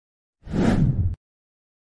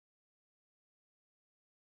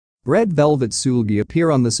Red Velvet Seulgi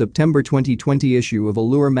appear on the September 2020 issue of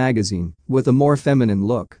Allure magazine with a more feminine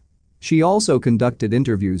look. She also conducted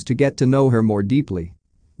interviews to get to know her more deeply.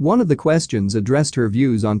 One of the questions addressed her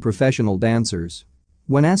views on professional dancers.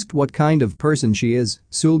 When asked what kind of person she is,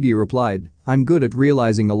 Seulgi replied, "I'm good at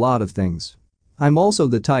realizing a lot of things. I'm also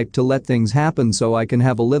the type to let things happen so I can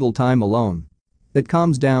have a little time alone. It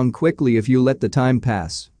calms down quickly if you let the time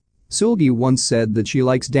pass." Seulgi once said that she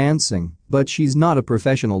likes dancing, but she's not a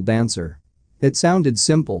professional dancer. It sounded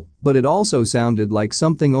simple, but it also sounded like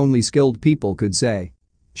something only skilled people could say.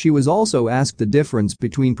 She was also asked the difference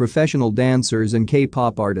between professional dancers and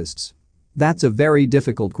K-pop artists. That's a very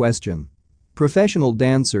difficult question. Professional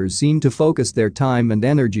dancers seem to focus their time and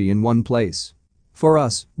energy in one place. For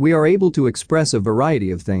us, we are able to express a variety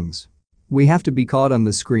of things. We have to be caught on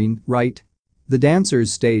the screen, right? The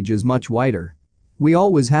dancer's stage is much wider. We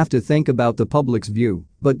always have to think about the public's view,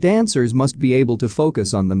 but dancers must be able to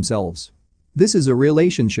focus on themselves. This is a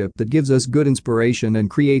relationship that gives us good inspiration and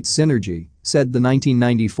creates synergy, said the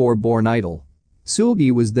 1994-born idol.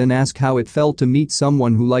 Seulgi was then asked how it felt to meet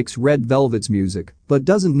someone who likes Red Velvet's music but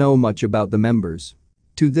doesn't know much about the members.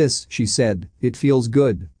 To this, she said, "It feels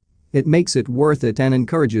good. It makes it worth it and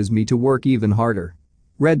encourages me to work even harder.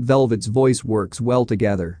 Red Velvet's voice works well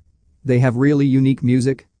together. They have really unique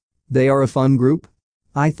music. They are a fun group.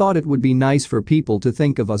 I thought it would be nice for people to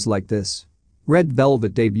think of us like this." Red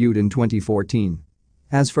Velvet debuted in 2014.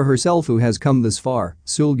 As for herself who has come this far,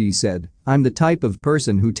 Seulgi said, "I'm the type of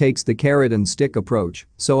person who takes the carrot and stick approach,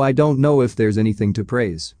 so I don't know if there's anything to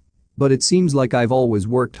praise. But it seems like I've always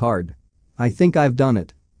worked hard. I think I've done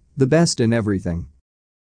it. The best in everything."